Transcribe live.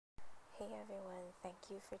everyone, thank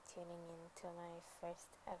you for tuning in to my first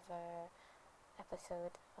ever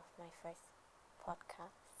episode of my first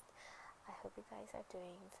podcast. I hope you guys are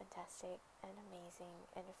doing fantastic and amazing,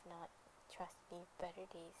 and if not, trust me, better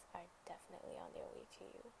days are definitely on their way to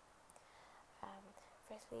you.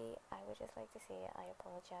 Firstly, I would just like to say I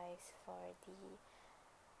apologize for the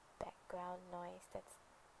background noise that's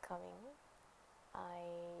coming.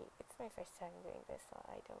 It's my first time doing this, so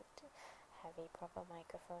I don't have a proper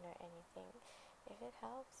microphone or anything. If it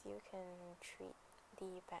helps, you can treat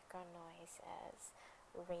the background noise as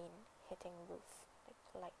rain hitting roof, like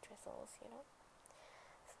light drizzles. So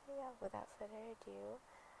yeah, without further ado,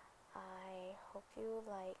 I hope you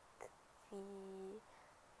like the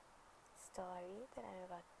story that I'm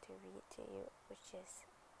about to read to you, which is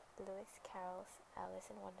Lewis Carroll's Alice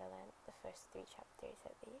in Wonderland, the first 3 chapters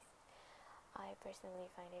at least. I personally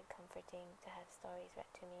find it comforting to have stories read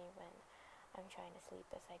to me when I'm trying to sleep,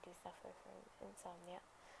 as I do suffer from insomnia,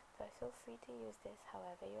 but feel free to use this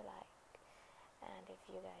however you like. And if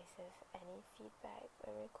you guys have any feedback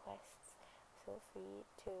or requests, feel free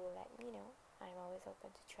to let me know. I'm always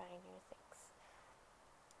open to trying new things.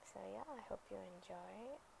 So yeah, I hope you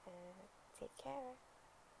enjoy and take care.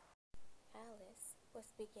 Alice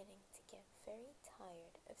was beginning to get very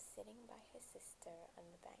tired of sitting by her sister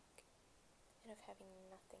on the bank and of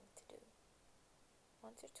having nothing to do.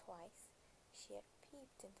 Once or twice, she had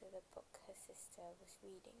peeped into the book her sister was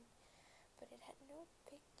reading, but it had no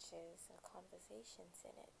pictures or conversations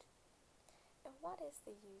in it. And what is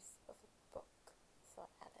the use of a book,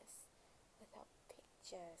 thought Alice, without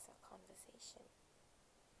pictures or conversation?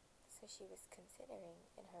 So she was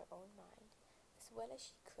considering in her own mind, as well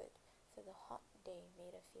as she could, for the hot day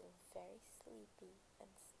made her feel very sleepy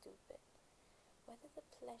and stupid, whether the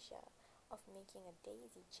pleasure of making a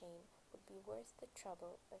daisy chain would be worth the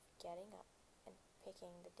trouble of getting up and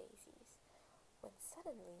picking the daisies, when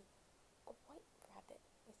suddenly a white rabbit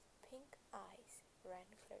with pink eyes ran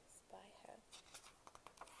close by her.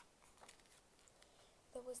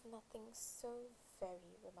 There was nothing so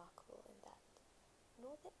very remarkable in that,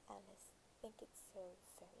 nor did Alice think it so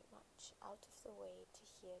very much out of the way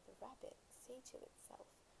to hear the rabbit say to itself,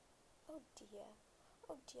 oh dear,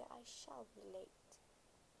 I shall be late."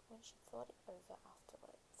 When she thought it over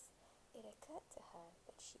afterwards, it occurred to her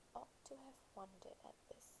that she ought to have wondered at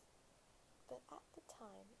this, but at the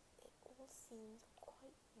time it all seemed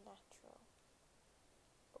quite natural.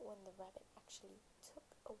 But when the rabbit actually took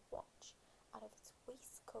a watch out of its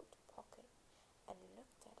waistcoat pocket and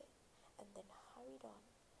looked at it, and then hurried on,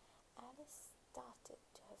 Alice started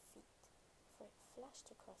to her feet, for it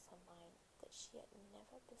flashed across her mind that she had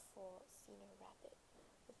never before seen a rabbit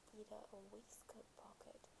with either a waistcoat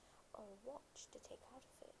pocket or a watch to take out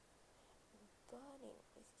of it. And burning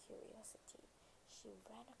with curiosity, she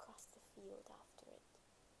ran across the field after it,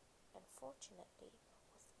 and fortunately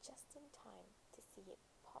was just in time to see it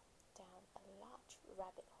pop down a large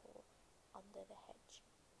rabbit hole under the hedge.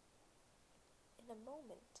 In a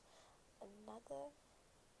moment, another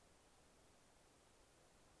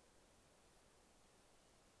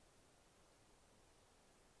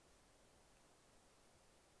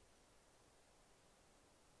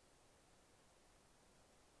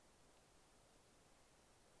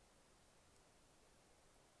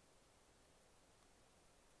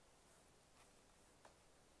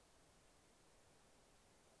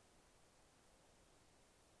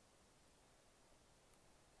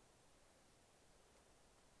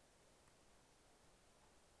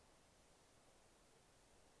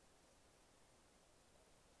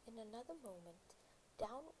In another moment,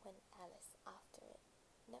 down went Alice after it,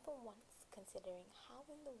 never once considering how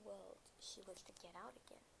in the world she was to get out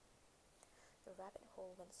again. The rabbit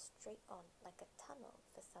hole went straight on like a tunnel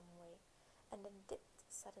for some way, and then dipped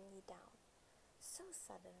suddenly down, so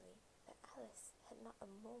suddenly that Alice had not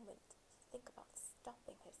a moment to think about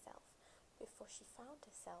stopping herself before she found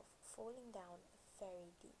herself falling down a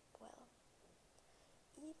very deep well.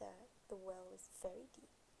 Either the well was very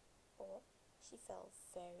deep, or she fell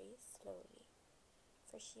very slowly,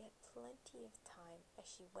 for she had plenty of time as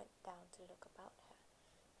she went down to look about her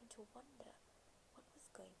and to wonder what was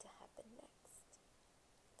going to happen next.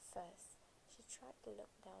 First, she tried to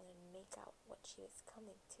look down and make out what she was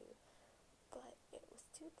coming to, but it was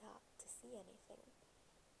too dark to see anything.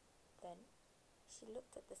 Then she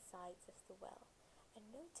looked at the sides of the well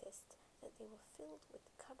and noticed that they were filled with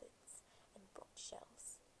cupboards and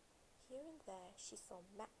bookshelves. Here and there she saw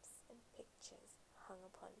maps and pictures hung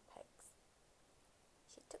upon pegs.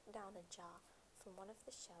 She took down a jar from one of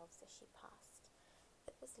the shelves as she passed.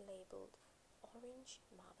 It was labelled orange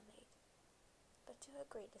marmalade, but to her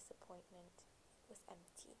great disappointment, it was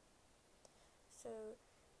empty. so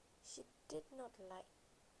she did not like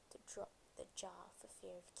to drop the jar for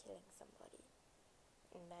fear of killing somebody,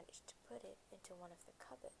 and managed to put it into one of the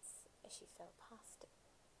cupboards as she fell past it.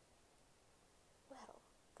 Well,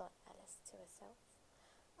 thought Alice to herself,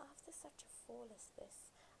 after such a fall as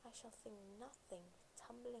this, I shall think nothing of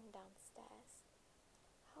tumbling downstairs.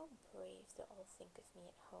 How brave they'll all think of me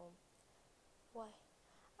at home. Why,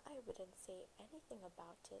 I wouldn't say anything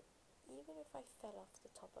about it, even if I fell off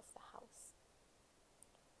the top of the house,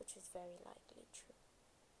 which was very likely true.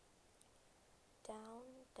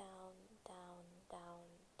 Down, down, down, down,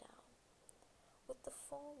 down. Would the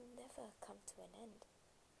fall never come to an end?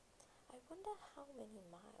 I wonder how many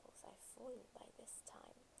miles I've fallen by this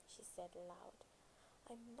time, she said aloud.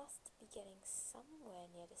 I must be getting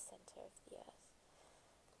somewhere near the center of the earth.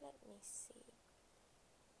 Let me see.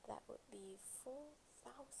 That would be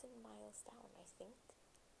 4,000 miles down, I think.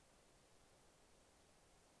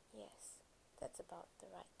 Yes, that's about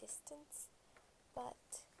the right distance,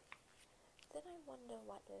 but then I wonder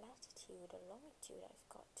what latitude or longitude I've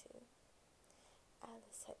got to.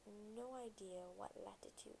 Alice had no idea what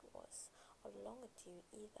latitude was, or longitude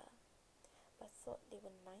either, but thought they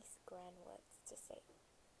were nice grand words to say.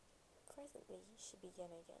 Presently she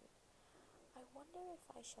began again. I wonder if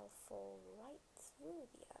I shall fall right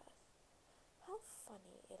through the earth. How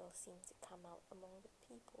funny it'll seem to come out among the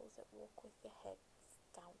people that walk with their heads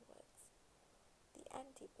downwards. The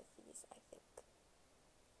antipathies, I think.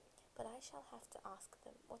 But I shall have to ask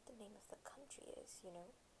them what the name of the country is, you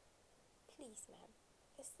know. Please, ma'am,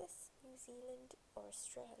 is this New Zealand or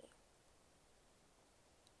Australia?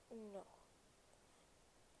 No.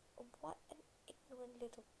 What an ignorant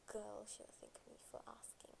little girl she'll think me for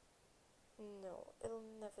asking. No, it'll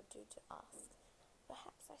never do to ask.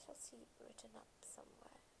 Perhaps I shall see it written up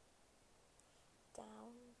somewhere.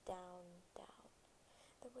 Down, down, down.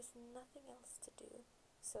 There was nothing else to do,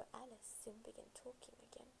 so Alice soon began talking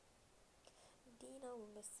again. Dina will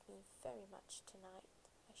miss me very much tonight,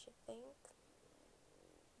 I should think.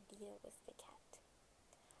 Dina was the cat.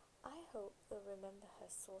 I hope they'll remember her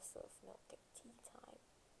saucer of milk at tea time.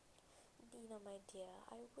 Dina, my dear,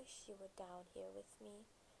 I wish you were down here with me.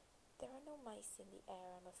 There are no mice in the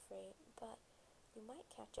air, I'm afraid, but you might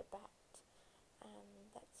catch a bat, and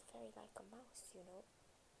that's very like a mouse, you know.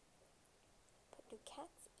 But do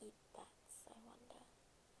cats eat bats, I wonder?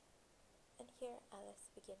 And here Alice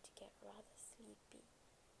began to get rather sleepy,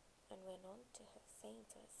 and went on to her, saying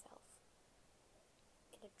to herself,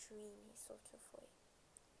 in a dreamy sort of way,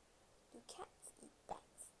 do cats eat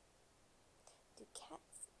bats? Do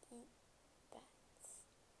cats eat bats?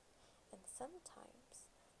 And sometimes,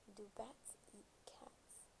 do bats eat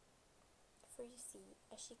cats? For you see,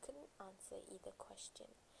 as she couldn't answer either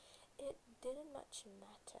question, it didn't much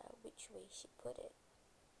matter which way she put it.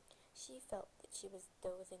 She felt that she was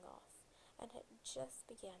dozing off, and had just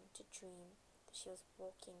begun to dream that she was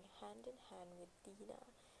walking hand in hand with Dina,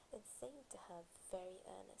 and saying to her very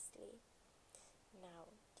earnestly,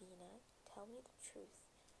 Now, Dina, tell me the truth.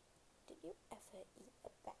 Did you ever eat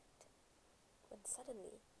a bat? When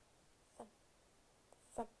suddenly, thump,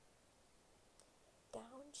 thump,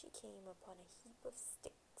 down she came upon a heap of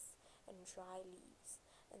sticks and dry leaves,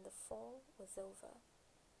 and the fall was over.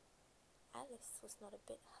 Alice was not a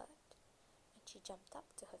bit hurt, and she jumped up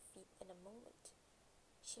to her feet in a moment.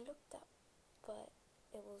 She looked up, but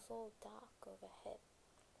it was all dark overhead.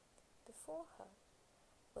 Before her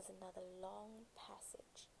was another long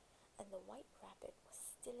passage, and the White Rabbit was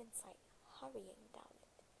still in sight, hurrying down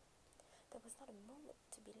it. There was not a moment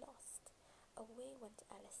to be lost. Away went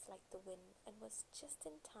Alice like the wind, and was just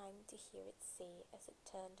in time to hear it say as it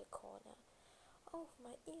turned a corner, Oh,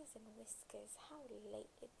 my ears and whiskers, how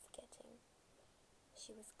late it's getting.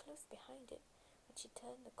 She was close behind it when she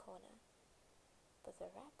turned the corner, but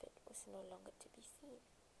the rabbit was no longer to be seen.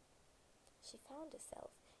 She found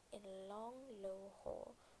herself in a long, low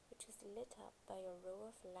hall, which was lit up by a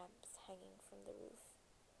row of lamps hanging from the roof.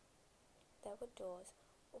 There were doors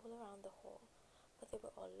all around the hall, but they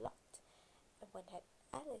were all locked, and when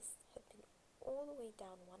Alice had been all the way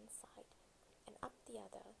down one side and up the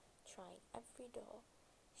other, trying every door,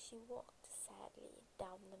 she walked sadly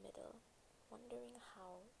down the middle, wondering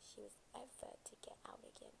how she was ever to get out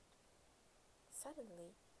again.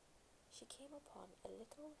 Suddenly, she came upon a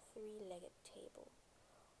little three-legged table,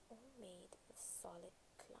 all made of solid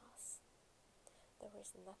glass. There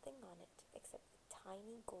was nothing on it except a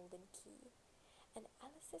tiny golden key, and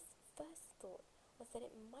Alice's first thought was that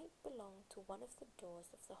it might belong to one of the doors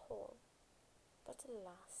of the hall. But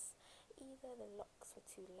alas, either the locks were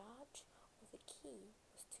too large or the key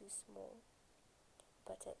was too small.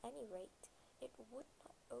 But at any rate, it would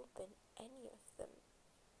not open any of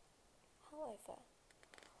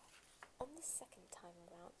second time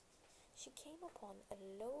round, she came upon a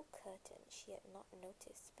low curtain she had not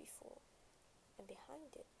noticed before, and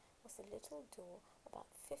behind it was a little door about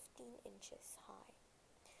 15 inches high.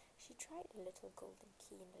 She tried the little golden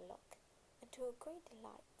key in the lock, and to her great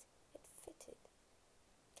delight, it fitted.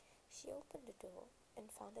 She opened the door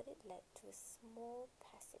and found that it led to a small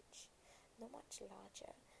passage, not much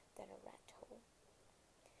larger than a rat hole.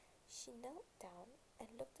 She knelt down and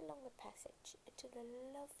looked along the passage into the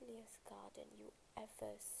loveliest garden you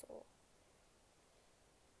ever saw.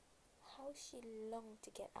 How she longed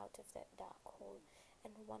to get out of that dark hole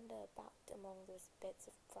and wander about among those beds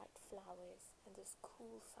of bright flowers and those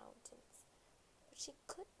cool fountains. But she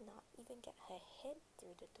could not even get her head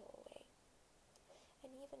through the doorway.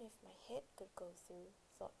 And even if my head could go through,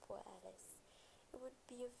 thought poor Alice, it would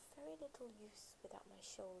be of very little use without my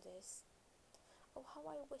shoulders. Oh, how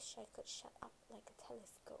I wish I could shut up like a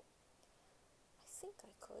telescope. I think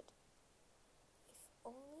I could, if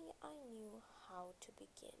only I knew how to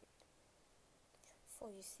begin.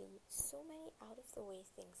 For you see, so many out-of-the-way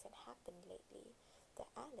things had happened lately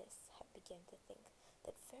that Alice had begun to think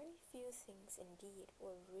that very few things indeed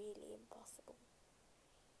were really impossible.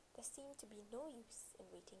 There seemed to be no use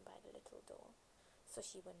in waiting by the little door, so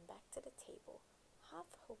she went back to the table,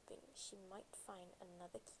 half hoping she might find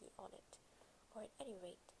another key on it, or at any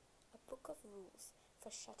rate, a book of rules for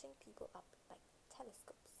shutting people up like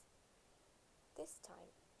telescopes. This time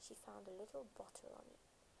she found a little bottle on it,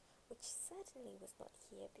 which certainly was not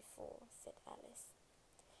here before, said Alice,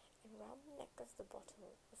 and round the neck of the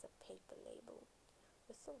bottle was a paper label,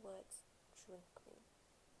 with the words, "Drink me,"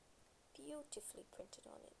 beautifully printed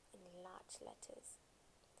on it in large letters.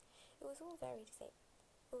 It was all very the same.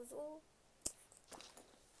 It was all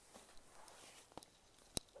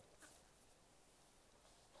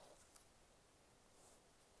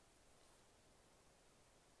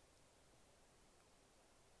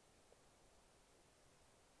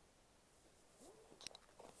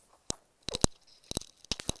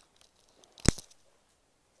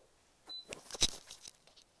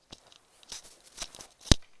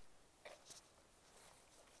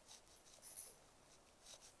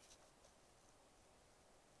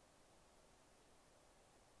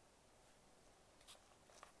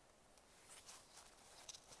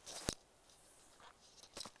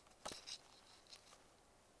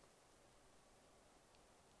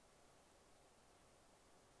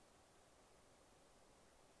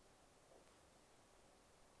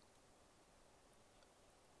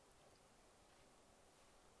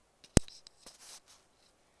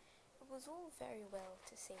It was all very well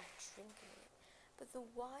to say "drink me," but the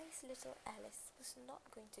wise little Alice was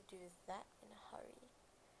not going to do that in a hurry.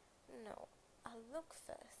 "No, I'll look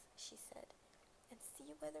first," she said, "and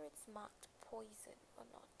see whether it's marked poison or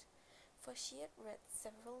not," for she had read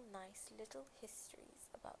several nice little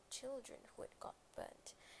histories about children who had got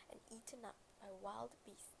burnt and eaten up by wild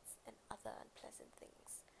beasts and other unpleasant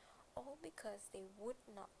things, all because they would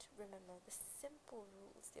not remember the simple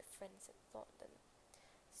rules their friends had taught them,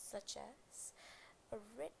 such as a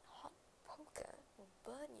red-hot poker will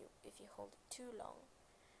burn you if you hold it too long,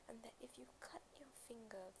 and that if you cut your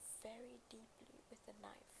finger very deeply with a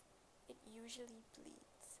knife, it usually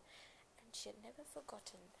bleeds, and she had never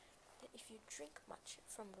forgotten that if you drink much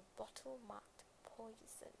from a bottle marked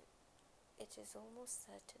poison, it is almost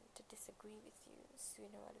certain to disagree with you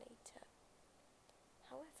sooner or later.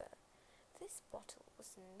 However, this bottle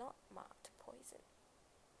was not marked poison,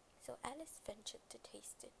 so Alice ventured to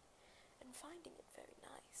taste it, and finding it very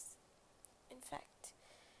nice. In fact,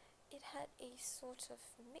 it had a sort of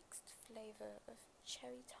mixed flavour of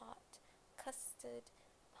cherry tart, custard,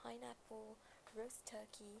 pineapple, roast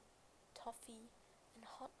turkey, toffee, and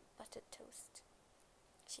hot buttered toast.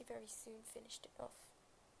 She very soon finished it off.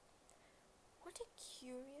 "What a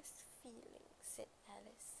curious feeling," said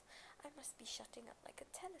Alice. "I must be shutting up like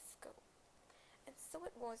a telescope." And so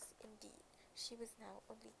it was indeed. She was now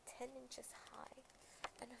only 10 inches high,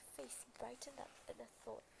 and her face brightened up at the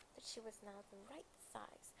thought that she was now the right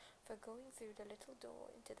size for going through the little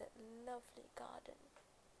door into that lovely garden.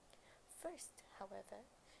 First, however,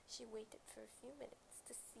 she waited for a few minutes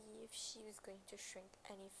to see if she was going to shrink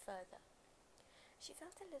any further. She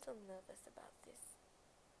felt a little nervous about this,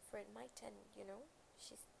 for it might end,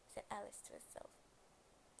 said Alice to herself,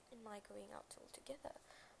 in my going out altogether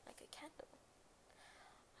like a candle.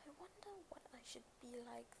 I wonder what I should be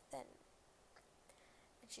like then.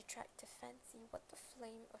 And she tried to fancy what the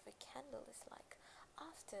flame of a candle is like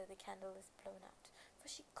after the candle is blown out, for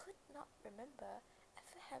she could not remember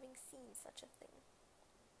ever having seen such a thing.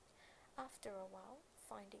 After a while,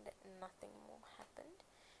 finding that nothing more happened,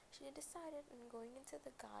 She decided on going into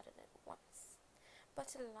the garden at once.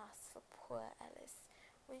 But alas for poor Alice,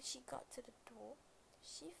 when she got to the door,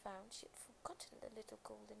 she found she had forgotten the little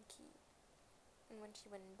golden key, and when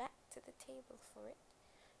she went back to the table for it,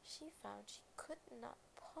 she found she could not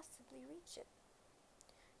possibly reach it.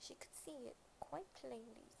 She could see it quite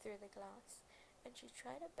plainly through the glass, and she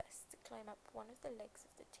tried her best to climb up one of the legs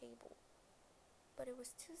of the table, but it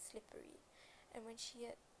was too slippery, and when she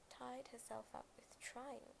had tied herself up with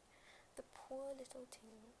trying, the poor little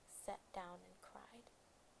thing sat down and cried.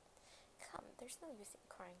 "Come, there's no use in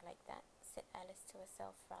crying like that," said Alice to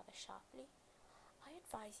herself rather sharply. "I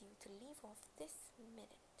advise you to leave off this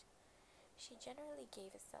minute." She generally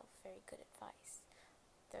gave herself very good advice,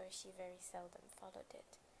 though she very seldom followed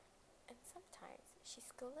it, and sometimes she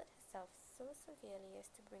scolded herself so severely as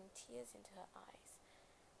to bring tears into her eyes,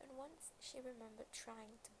 and once she remembered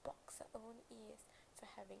trying to box her own ears for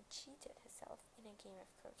having cheated herself in a game of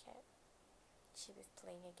croquet. She was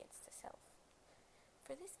playing against herself,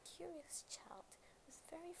 for this curious child was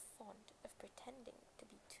very fond of pretending to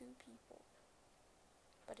be two people.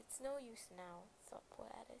 "But it's no use now," thought poor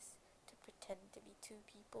Alice, "to pretend to be two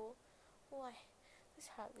people. Why,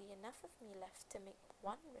 there's hardly enough of me left to make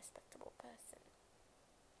one respectable person."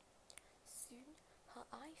 Soon her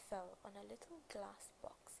eye fell on a little glass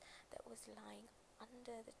box that was lying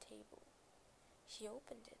under the table. She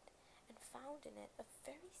opened it and found in it a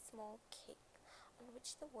very small cake on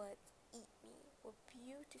which the words "Eat me" were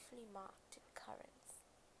beautifully marked in currants.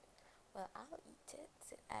 "Well, I'll eat it,"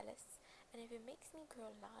 said Alice, "and if it makes me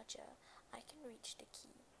grow larger, I can reach the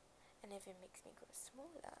key, and if it makes me grow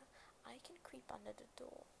smaller, I can creep under the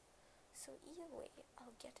door. So either way,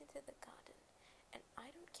 I'll get into the garden, and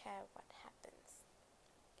I don't care what happens."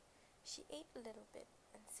 She ate a little bit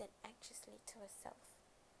and said anxiously to herself,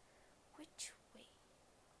 "Which way?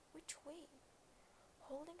 Which way?"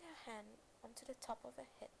 holding her hand onto the top of her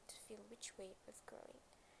head to feel which way it was growing,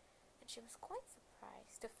 and she was quite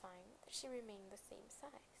surprised to find that she remained the same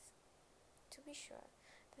size. To be sure,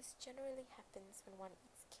 this generally happens when one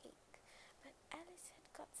eats cake, but Alice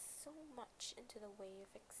had got so much into the way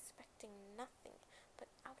of expecting nothing but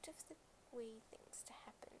out of the way things to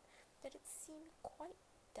happen that it seemed quite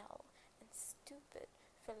dull and stupid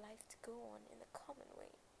for life to go on in the common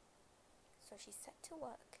way. So she set to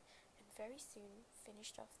work and very soon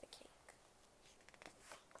finished off the cake.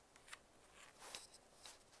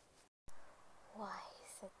 "Why,"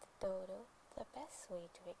 said the Dodo, "the best way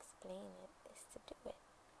to explain it is to do it.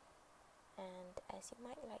 And as you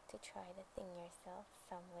might like to try the thing yourself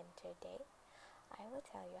some winter day, I will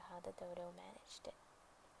tell you how the Dodo managed it.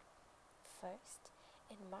 First,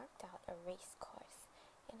 it marked out a race course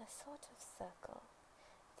in a sort of circle.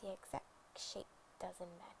 The exact shape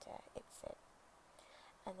doesn't matter, it said.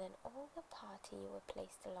 And then all the party were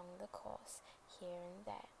placed along the course, here and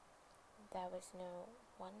there. There was no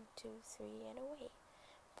 1, 2, 3 and away,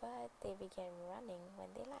 but they began running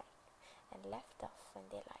when they liked, and left off when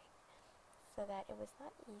they liked, so that it was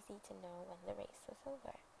not easy to know when the race was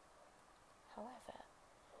over. However,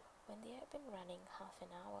 when they had been running half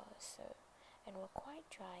an hour or so, and were quite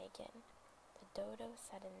dry again, the Dodo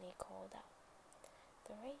suddenly called out,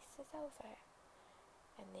 "The race is over,"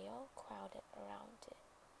 and they all crowded around it,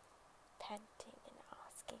 panting and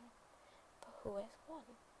asking, "But who has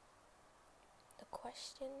won?" The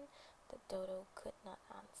question the Dodo could not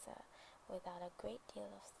answer without a great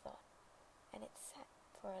deal of thought, and it sat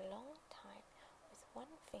for a long time with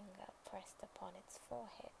one finger pressed upon its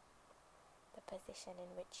forehead, the position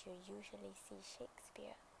in which you usually see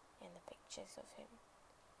Shakespeare in the pictures of him,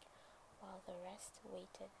 while the rest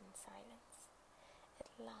waited in silence.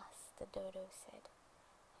 At last the Dodo said,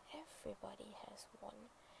 "Everybody has won,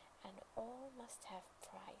 and all must have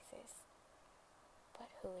prizes." "But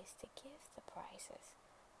who is to give the prizes?"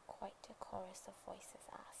 quite a chorus of voices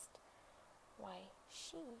asked. "Why,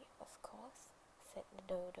 she, of course," said the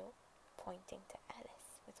Dodo, pointing to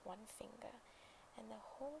Alice with one finger, and the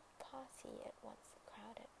whole party at once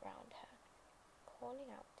crowded round her,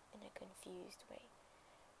 calling out in a confused way,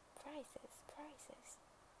 "Prizes, prizes!"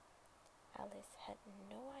 Alice had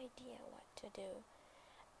no idea what to do,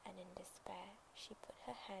 and in despair she put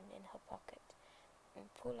her hand in her pocket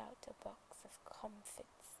and pulled out a box of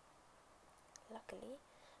comfits. Luckily,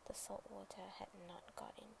 the salt water had not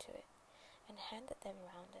got into it, and handed them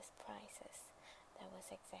round as prizes. There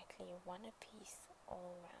was exactly one apiece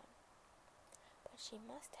all round. "But she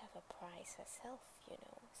must have a prize herself, you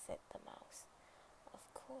know," said the Mouse. "Of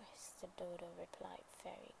course," the Dodo replied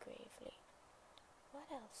very gravely.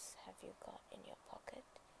 "What else have you got in your pocket?"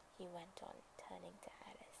 he went on, turning to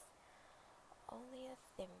Alice. "Only a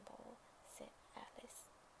thimble," said Alice.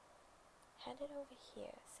 "Hand it over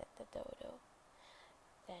here," said the dodo.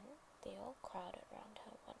 Then they all crowded round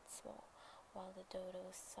her once more, while the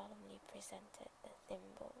dodo solemnly presented the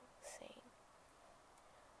thimble, saying,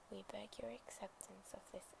 "We beg your acceptance of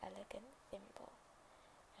this elegant thimble."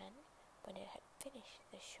 And when it had finished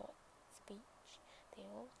the short speech, they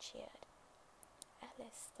all cheered.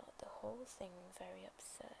 Alice thought the whole thing very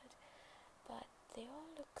absurd, but they all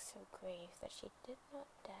looked so grave that she did not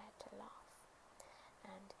dare to laugh,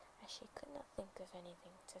 and as she could not think of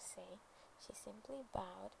anything to say, she simply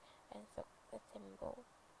bowed and took the thimble,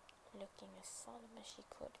 looking as solemn as she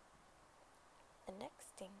could. The next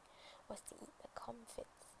thing was to eat the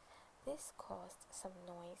comfits. This caused some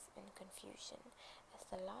noise and confusion, as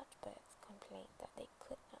the large birds complained that they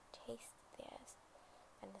could not taste theirs,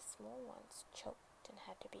 and the small ones choked and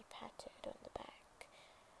had to be patted on the back.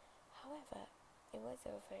 However, it was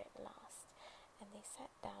over at last, and they sat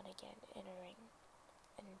down again in a ring,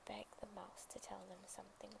 and begged the mouse to tell them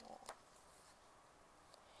something more.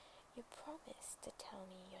 "You promised to tell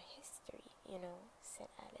me your history, you know," said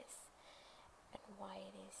Alice, "and why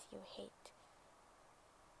it is you hate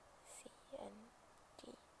C and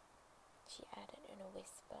D," she added in a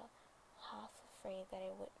whisper, half afraid that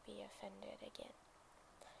it would be offended again.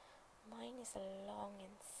 "Mine is a long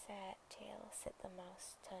and sad tale," said the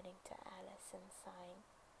mouse, turning to Alice and sighing.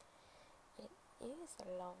 "It is a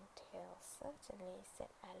long tale, certainly," said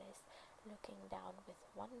Alice, looking down with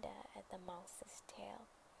wonder at the mouse's tail.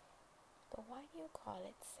 "But why do you call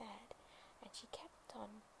it sad?" And she kept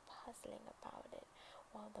on puzzling about it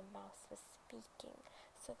while the mouse was speaking,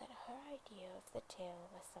 so that her idea of the tale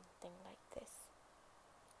was something like this.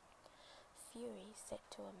 Fury said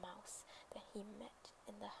to a mouse that he met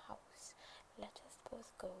in the house, "Let us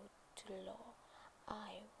both go to law.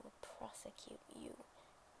 I will prosecute you.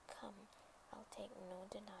 Come, I'll take no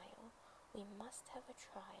denial. We must have a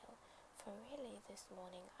trial, for really this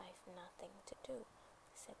morning I've nothing to do,"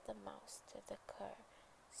 said the mouse to the cur.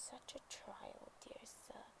 "Such a trial, dear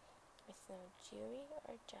sir, with no jury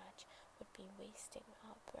or judge, would be wasting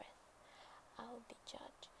our breath." "I'll be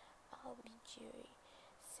judge, I'll be jury,"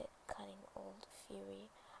 said cunning old Fury.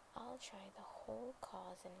 "I'll try the whole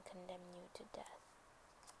cause and condemn you to death."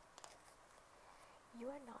 "You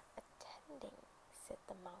are not attending," said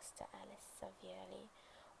the mouse to Alice severely.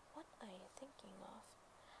 "What are you thinking of?"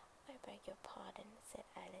 "I beg your pardon," said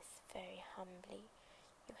Alice very humbly.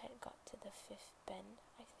 "You had got to the fifth bend,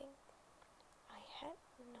 I think." "I had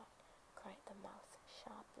not," cried the mouse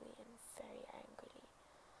sharply and very angrily.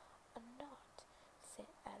 "A knot," said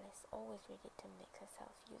Alice, always ready to make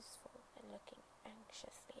herself useful and looking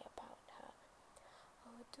anxiously about her.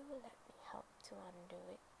 "Oh, do let me help to undo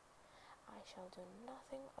it." "I shall do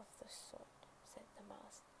nothing of the sort," said the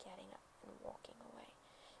mouse, getting up and walking away.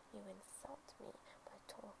 "You insult me by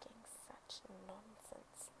talking such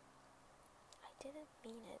nonsense." "I didn't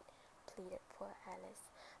mean it," pleaded poor Alice,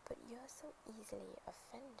 "but you're so easily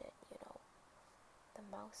offended, you know." The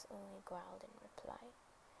mouse only growled in reply.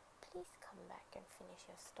 "Please come back and finish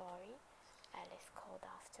your story," Alice called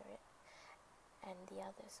after it, and the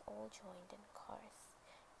others all joined in chorus.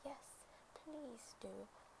 "Yes, please do,"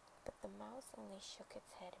 but the mouse only shook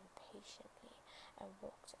its head impatiently and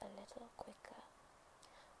walked a little quicker.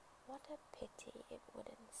 "What a pity it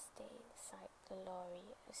wouldn't stay," sighed the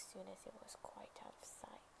lorry as soon as it was quite out of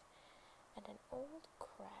sight, and an old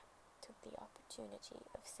crab took the opportunity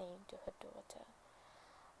of saying to her daughter,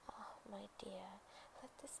 "Ah, my dear,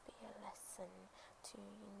 let this be a lesson to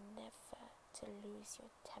you never to lose your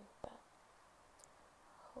temper."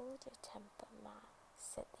 "Hold your temper, Ma,"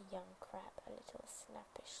 said the young crab a little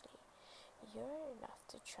snappishly. "You're enough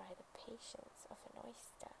to try the patience of an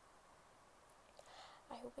oyster."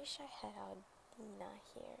 "I wish I had our Dina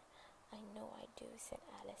here. I know I do," said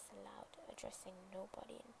Alice aloud, addressing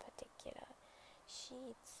nobody in particular.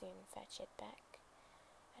 "She'd soon fetch it back."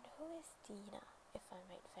 "And who is Dina, if I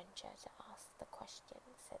might venture to ask the question?"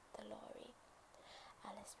 said the lorry.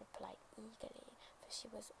 Alice replied eagerly, for she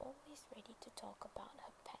was always ready to talk about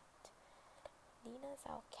her pet. "Dina's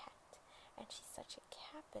our cat, and she's such a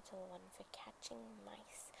capital one for catching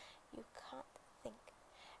mice, you can't think.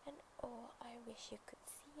 And oh, I wish you could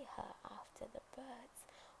see her after the birds.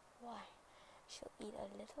 Why, she'll eat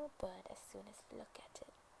a little bird as soon as look at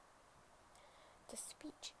it." The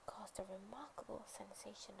speech caused a remarkable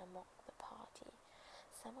sensation among the party.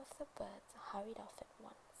 Some of the birds hurried off at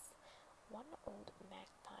once. One old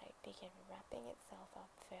magpie began wrapping itself up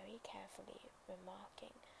very carefully,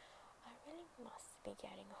 remarking, "I really must be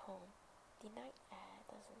getting home. The night air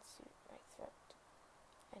doesn't suit my throat."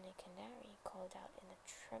 And a canary called out in a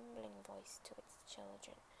trembling voice to its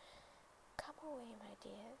children, "Come away, my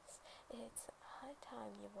dears. It's high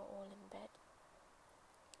time you were all in bed.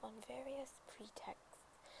 On various pretexts,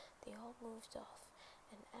 they all moved off,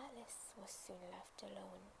 and Alice was soon left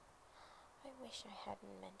alone. I wish I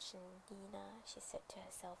hadn't mentioned Nina, she said to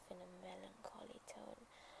herself in a melancholy tone.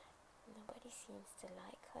 Nobody seems to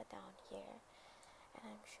like her down here,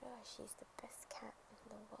 and I'm sure she's the best cat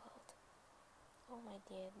in the world. Oh, my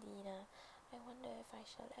dear Nina, I wonder if I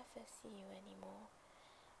shall ever see you any more.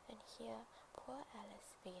 And here poor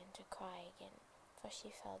Alice began to cry again, for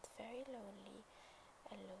she felt very lonely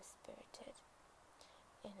and low-spirited.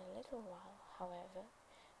 In a little while, however,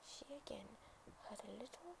 she again heard a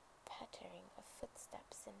little pattering of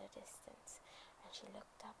footsteps in the distance, and she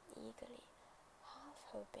looked up eagerly, half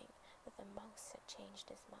hoping that the mouse had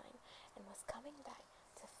changed his mind and was coming back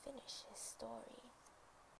to finish his story.